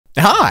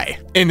Hi!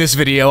 In this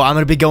video, I'm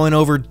going to be going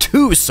over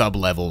 2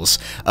 sub-levels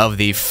of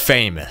the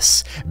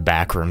famous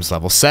Backrooms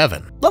Level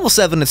 7. Level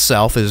 7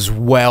 itself is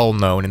well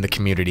known in the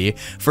community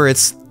for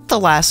its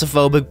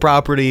thalassophobic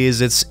properties,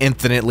 its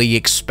infinitely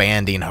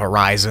expanding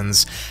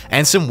horizons,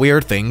 and some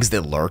weird things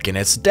that lurk in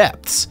its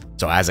depths.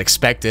 So as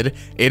expected,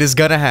 it is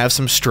gonna have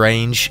some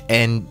strange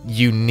and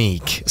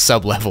unique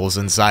sub-levels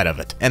inside of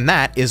it. And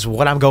that is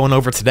what I'm going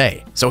over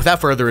today. So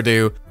without further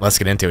ado, let's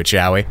get into it,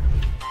 shall we?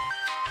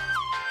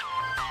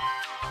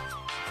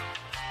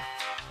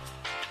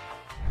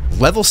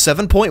 Level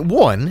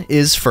 7.1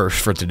 is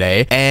first for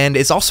today, and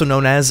it's also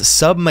known as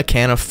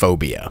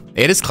submechanophobia.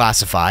 It is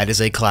classified as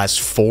a Class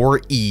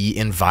 4E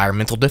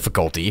environmental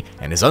difficulty,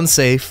 and is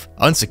unsafe,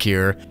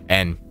 unsecure,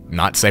 and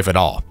not safe at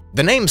all.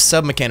 The name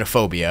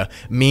submechanophobia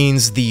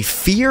means the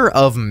fear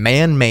of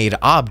man-made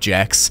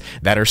objects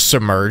that are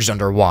submerged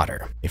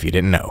underwater, if you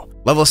didn't know.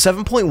 Level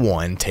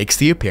 7.1 takes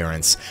the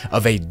appearance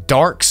of a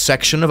dark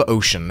section of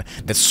ocean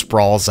that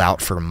sprawls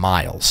out for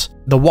miles.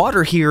 The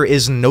water here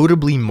is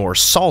notably more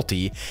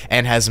salty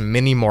and has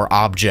many more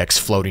objects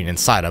floating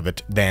inside of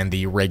it than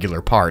the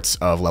regular parts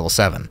of Level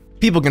 7.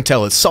 People can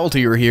tell it's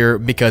saltier here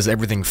because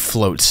everything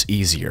floats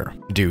easier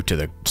due to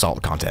the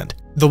salt content.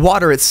 The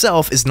water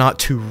itself is not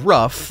too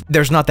rough,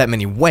 there's not that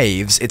many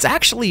waves, it's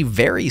actually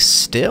very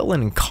still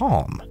and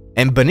calm.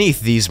 And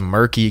beneath these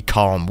murky,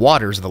 calm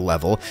waters of the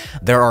level,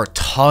 there are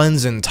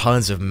tons and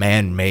tons of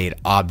man-made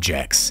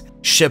objects.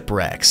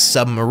 Shipwrecks,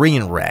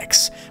 submarine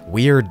wrecks,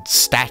 weird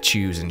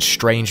statues and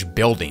strange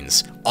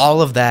buildings,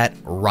 all of that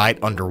right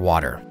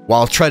underwater.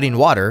 While treading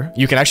water,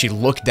 you can actually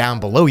look down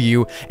below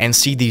you and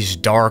see these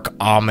dark,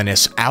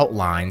 ominous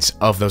outlines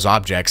of those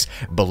objects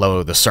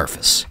below the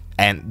surface.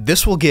 And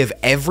this will give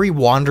every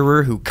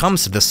wanderer who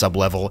comes to this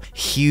sublevel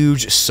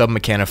huge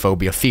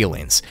submechanophobia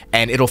feelings,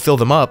 and it'll fill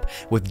them up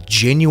with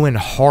genuine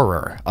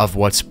horror of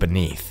what's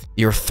beneath.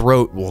 Your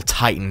throat will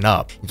tighten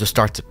up, you'll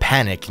start to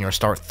panic, and you'll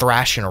start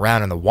thrashing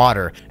around in the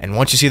water, and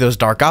once you see those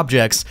dark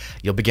objects,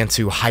 you'll begin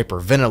to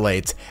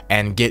hyperventilate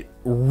and get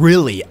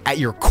really, at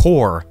your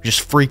core,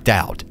 just freaked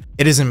out.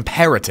 It is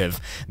imperative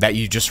that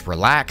you just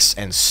relax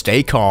and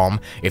stay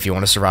calm if you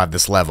want to survive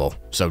this level,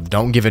 so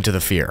don't give in to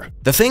the fear.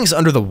 The things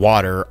under the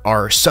water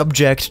are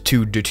subject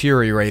to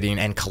deteriorating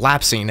and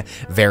collapsing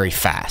very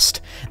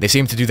fast. They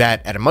seem to do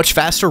that at a much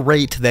faster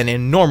rate than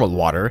in normal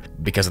water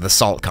because of the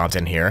salt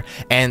content here,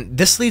 and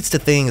this leads to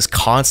things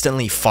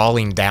constantly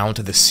falling down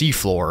to the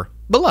seafloor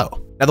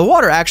below. Now the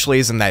water actually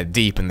isn't that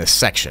deep in this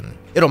section.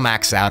 It'll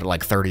max out at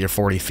like 30 or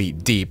 40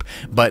 feet deep,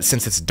 but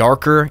since it's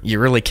darker, you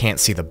really can't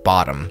see the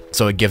bottom,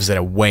 so it gives it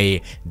a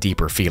way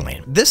deeper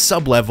feeling. This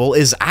sublevel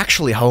is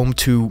actually home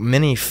to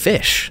many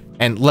fish,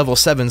 and Level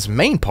 7's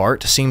main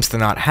part seems to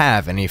not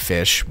have any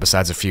fish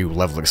besides a few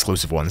level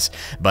exclusive ones,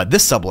 but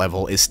this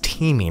sublevel is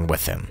teeming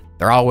with them.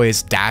 They're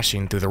always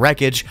dashing through the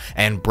wreckage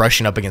and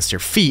brushing up against your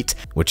feet,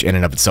 which in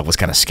and of itself is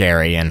kind of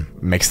scary and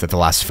makes the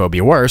thalassophobia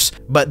worse,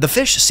 but the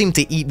fish seem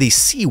to eat the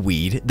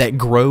seaweed that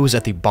grows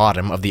at the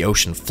bottom of the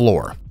ocean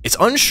floor. It's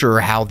unsure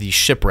how these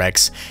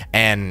shipwrecks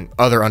and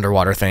other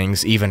underwater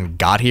things even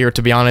got here,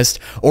 to be honest,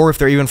 or if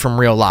they're even from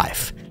real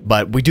life.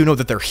 But we do know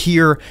that they're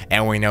here,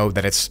 and we know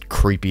that it's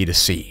creepy to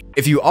see.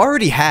 If you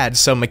already had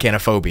some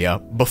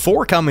mechanophobia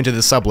before coming to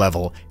the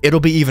sublevel, it'll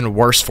be even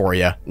worse for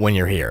you when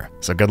you're here.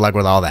 So good luck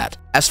with all that.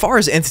 As far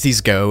as entities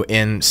go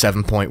in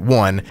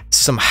 7.1,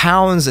 some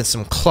hounds and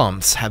some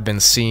clumps have been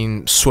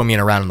seen swimming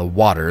around in the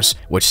waters,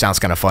 which sounds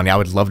kind of funny. I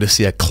would love to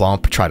see a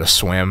clump try to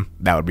swim.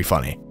 That would be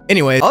funny.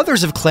 Anyway,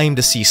 others have claimed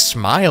to see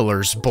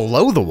smilers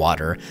below the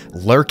water,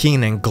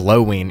 lurking and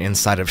glowing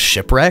inside of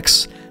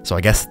shipwrecks, so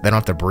I guess they don't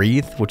have to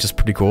breathe, which is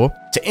pretty cool.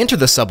 To enter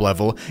the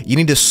sublevel, you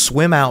need to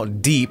swim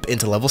out deep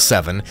into level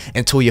 7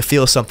 until you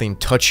feel something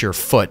touch your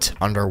foot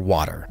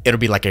underwater. It'll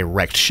be like a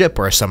wrecked ship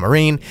or a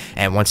submarine,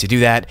 and once you do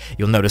that,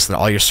 you'll notice that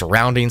all your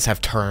surroundings have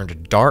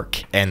turned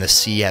dark, and the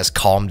sea has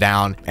calmed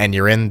down, and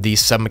you're in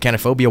these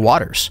submechanophobia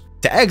waters.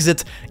 To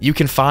exit, you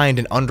can find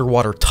an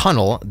underwater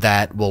tunnel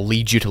that will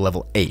lead you to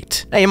level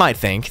 8. Now you might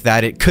think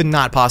that it could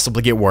not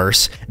possibly get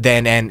worse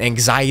than an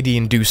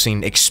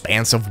anxiety-inducing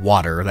expanse of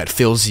water that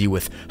fills you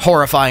with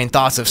horrifying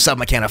thoughts of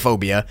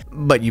submechanophobia,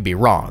 but you'd be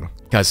wrong,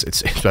 because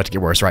it's about to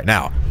get worse right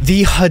now.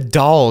 The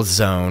Hadal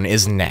Zone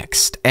is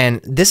next,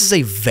 and this is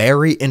a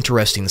very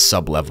interesting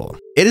sublevel.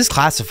 It is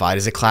classified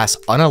as a Class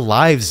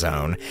Unalive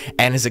Zone,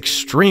 and is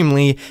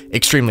extremely,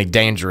 extremely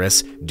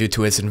dangerous due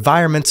to its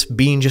environment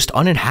being just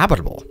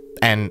uninhabitable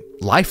and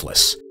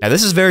lifeless. Now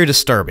this is very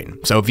disturbing,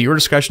 so viewer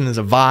discretion is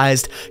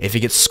advised. If you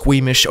get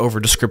squeamish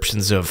over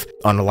descriptions of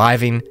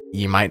unaliving,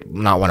 you might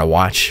not want to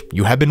watch.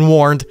 You have been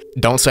warned,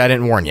 don't say I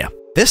didn't warn you.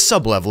 This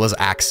sublevel is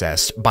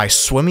accessed by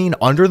swimming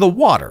under the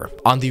water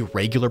on the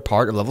regular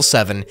part of level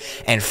 7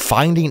 and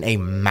finding a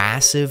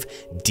massive,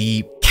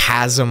 deep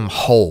chasm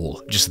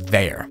hole just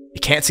there.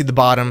 You can't see the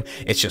bottom,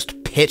 it's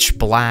just pitch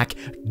black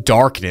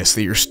darkness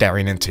that you're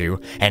staring into,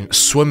 and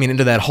swimming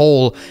into that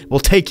hole will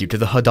take you to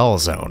the Hadal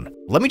Zone.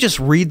 Let me just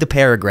read the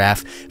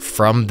paragraph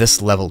from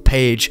this level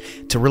page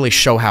to really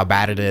show how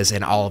bad it is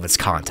in all of its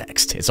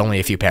context. It's only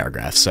a few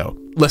paragraphs, so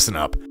listen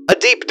up. A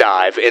deep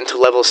dive into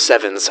Level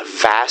 7's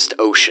vast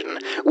ocean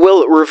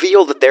will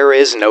reveal that there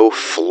is no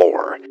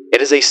floor.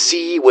 It is a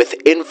sea with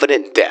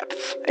infinite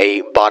depth,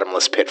 a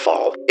bottomless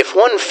pitfall. If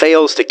one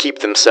fails to keep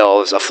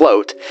themselves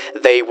afloat,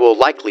 they will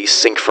likely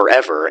sink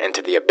forever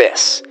into the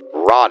abyss,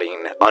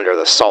 rotting under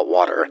the salt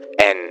water,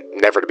 and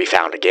never to be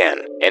found again.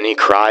 Any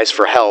cries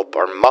for help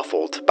are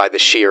muffled by the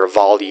sheer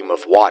volume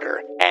of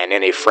water, and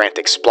any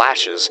frantic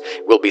splashes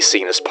will be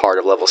seen as part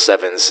of Level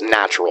 7's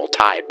natural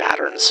tide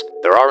patterns.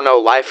 There are no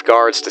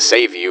lifeguards to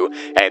save you,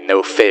 and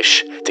no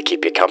fish to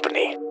keep you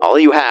company. All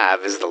you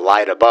have is the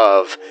light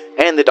above,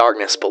 and the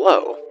darkness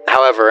below.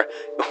 However,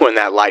 when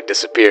that light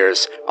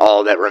disappears,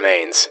 all that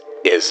remains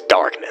is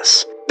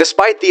darkness.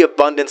 Despite the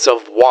abundance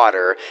of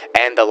water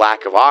and the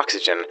lack of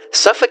oxygen,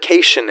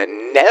 suffocation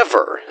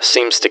never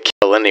seems to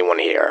kill anyone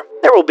here.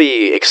 There will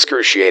be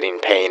excruciating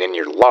pain in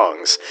your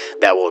lungs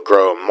that will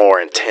grow more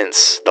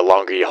intense the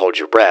longer you hold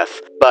your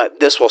breath, but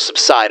this will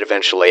subside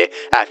eventually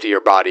after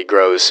your body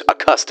grows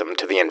accustomed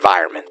to the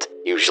environment,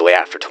 usually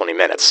after 20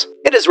 minutes.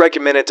 It is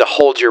recommended to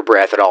hold your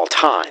breath at all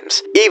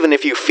times, even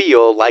if you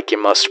feel like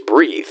you must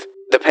breathe.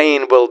 The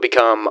pain will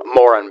become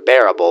more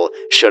unbearable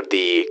should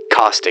the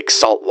caustic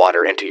salt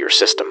water enter your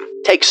system.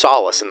 Take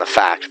solace in the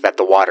fact that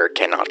the water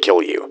cannot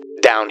kill you.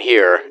 Down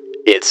here,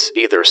 it's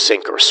either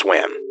sink or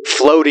swim.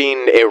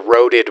 Floating,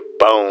 eroded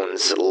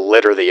bones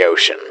litter the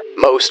ocean.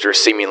 Most are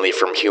seemingly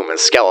from human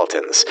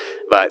skeletons,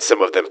 but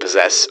some of them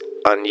possess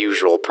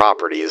unusual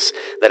properties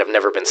that have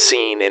never been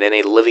seen in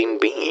any living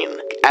being.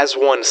 As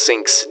one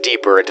sinks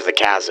deeper into the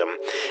chasm,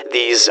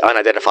 these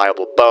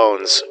unidentifiable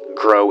bones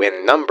grow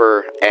in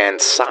number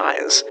and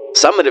size.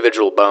 Some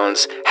individual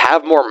bones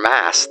have more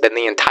mass than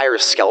the entire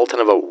skeleton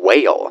of a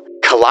whale.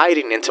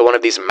 Colliding into one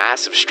of these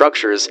massive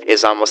structures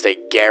is almost a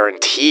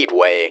guaranteed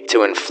way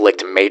to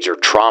inflict major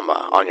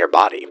trauma on your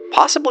body,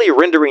 possibly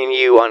rendering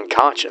you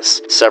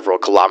unconscious several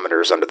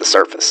kilometers under the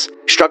surface.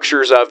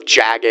 Structures of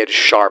jagged,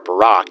 sharp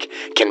rock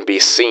can be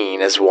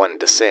seen as one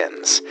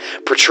descends,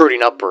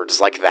 protruding upwards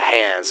like the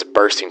hands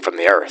bursting from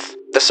the earth.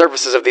 The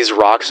surfaces of these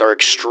rocks are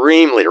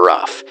extremely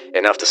rough,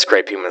 enough to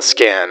scrape human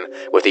skin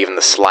with even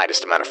the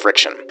slightest amount of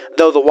friction,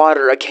 though the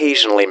water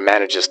occasionally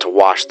manages to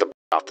wash the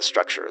off the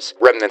structures.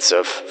 Remnants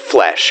of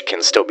flesh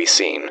can still be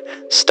seen,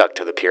 stuck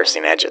to the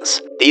piercing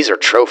edges. These are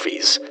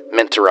trophies,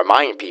 meant to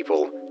remind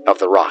people of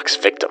the rock's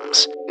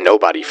victims.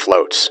 Nobody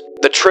floats.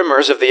 The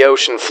tremors of the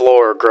ocean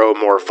floor grow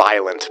more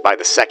violent by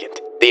the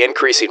second. The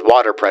increasing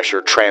water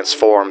pressure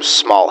transforms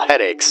small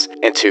headaches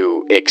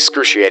into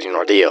excruciating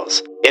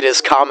ordeals. It is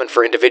common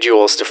for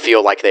individuals to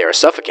feel like they are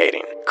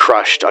suffocating,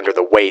 crushed under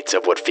the weight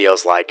of what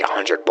feels like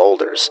 100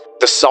 boulders.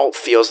 The salt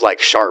feels like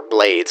sharp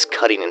blades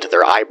cutting into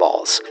their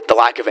eyeballs. The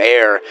lack of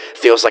air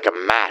feels like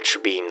a match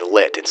being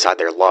lit inside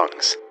their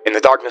lungs. In the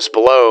darkness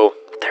below,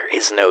 there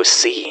is no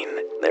seeing.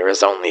 There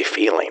is only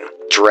feeling.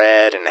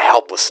 Dread and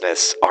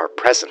helplessness are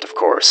present, of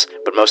course,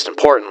 but most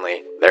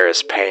importantly, there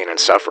is pain and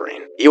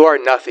suffering. You are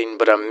nothing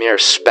but a mere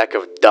speck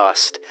of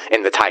dust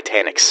in the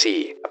Titanic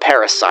Sea, a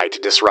parasite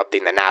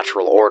disrupting the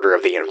natural order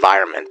of the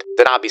environment.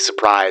 Do not be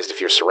surprised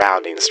if your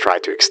surroundings try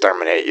to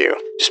exterminate you.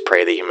 Just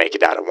pray that you make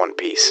it out in one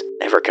piece.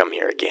 Never come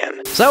here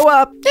again. So,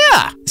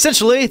 yeah,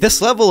 essentially,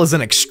 this level is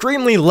an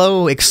extremely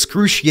low,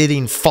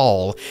 excruciating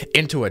fall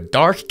into a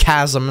dark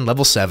chasm in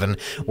level 7,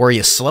 where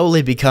you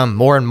slowly become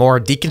more and more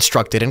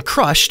deconstructed and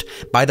crushed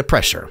by the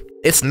pressure.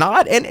 It's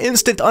not an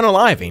instant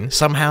unaliving.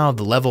 Somehow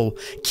the level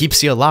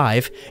keeps you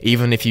alive.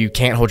 Even if you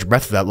can't hold your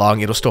breath for that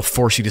long, it'll still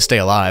force you to stay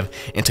alive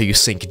until you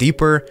sink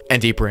deeper and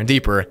deeper and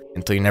deeper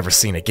until you're never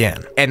seen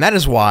again. And that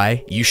is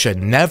why you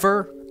should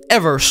never,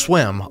 ever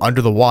swim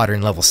under the water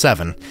in level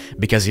 7,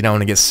 because you don't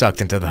want to get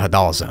sucked into the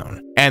Hadal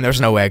Zone. And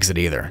there's no exit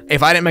either.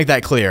 If I didn't make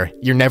that clear,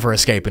 you're never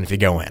escaping if you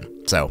go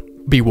in. So,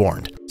 be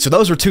warned. So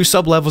those were two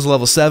sub-levels of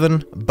level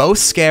 7, both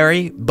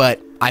scary,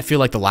 but I feel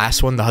like the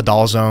last one, the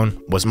Hadal Zone,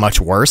 was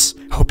much worse.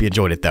 Hope you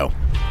enjoyed it though.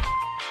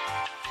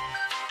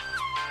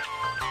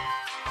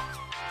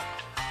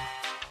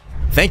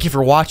 Thank you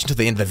for watching to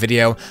the end of the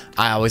video.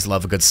 I always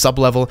love a good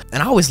sub-level,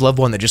 and I always love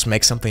one that just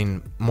makes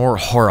something more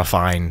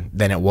horrifying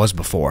than it was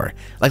before.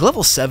 Like,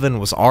 level 7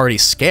 was already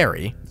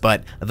scary,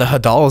 but the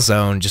Hadal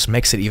Zone just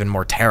makes it even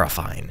more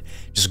terrifying.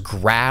 Just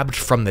grabbed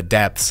from the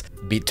depths,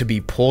 to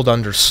be pulled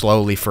under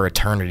slowly for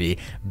eternity,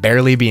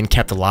 barely being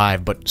kept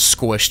alive, but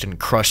squished and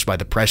crushed by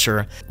the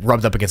pressure,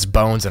 rubbed up against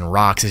bones and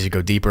rocks as you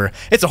go deeper.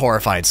 It's a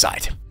horrifying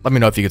sight. Let me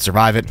know if you could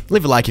survive it.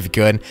 Leave a like if you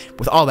could.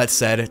 With all that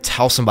said,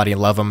 tell somebody you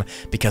love them,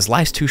 because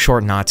life's too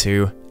short not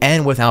to.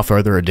 And without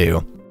further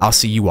ado, I'll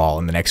see you all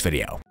in the next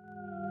video.